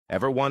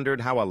Ever wondered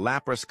how a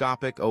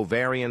laparoscopic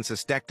ovarian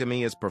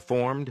cystectomy is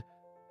performed?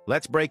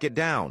 Let's break it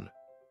down.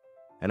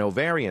 An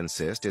ovarian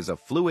cyst is a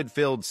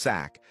fluid-filled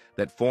sac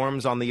that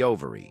forms on the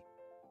ovary.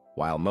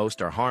 While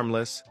most are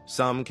harmless,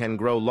 some can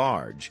grow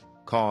large,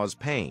 cause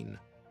pain,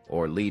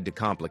 or lead to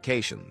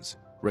complications,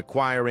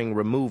 requiring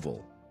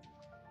removal.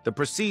 The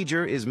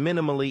procedure is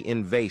minimally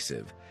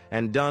invasive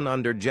and done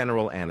under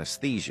general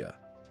anesthesia.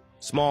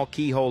 Small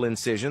keyhole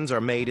incisions are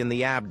made in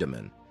the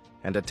abdomen,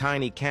 and a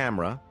tiny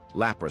camera,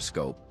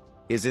 laparoscope,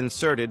 is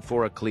inserted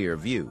for a clear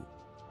view.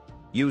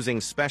 Using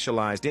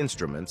specialized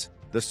instruments,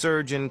 the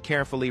surgeon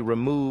carefully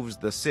removes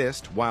the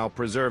cyst while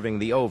preserving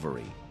the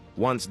ovary.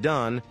 Once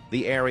done,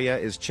 the area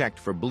is checked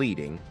for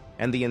bleeding,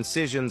 and the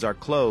incisions are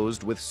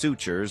closed with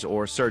sutures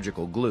or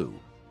surgical glue.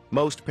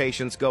 Most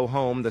patients go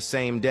home the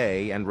same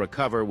day and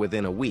recover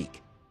within a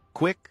week.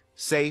 Quick,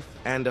 safe,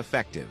 and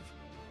effective.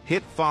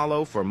 Hit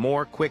follow for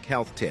more quick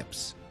health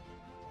tips.